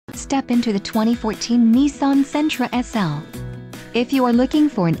step into the 2014 Nissan Sentra SL. If you are looking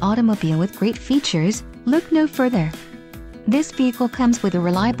for an automobile with great features, look no further. This vehicle comes with a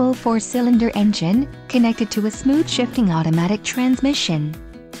reliable 4-cylinder engine, connected to a smooth shifting automatic transmission.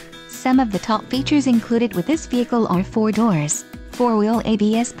 Some of the top features included with this vehicle are 4 doors, 4-wheel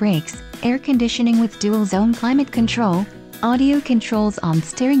ABS brakes, air conditioning with dual-zone climate control, audio controls on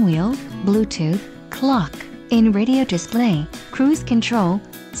steering wheel, Bluetooth, clock, in-radio display, cruise control,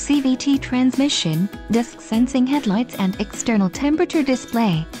 CVT transmission, dusk sensing headlights and external temperature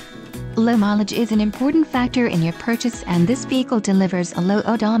display. Low mileage is an important factor in your purchase, and this vehicle delivers a low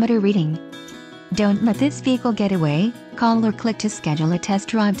odometer reading. Don't let this vehicle get away. Call or click to schedule a test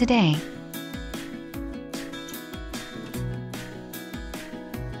drive today.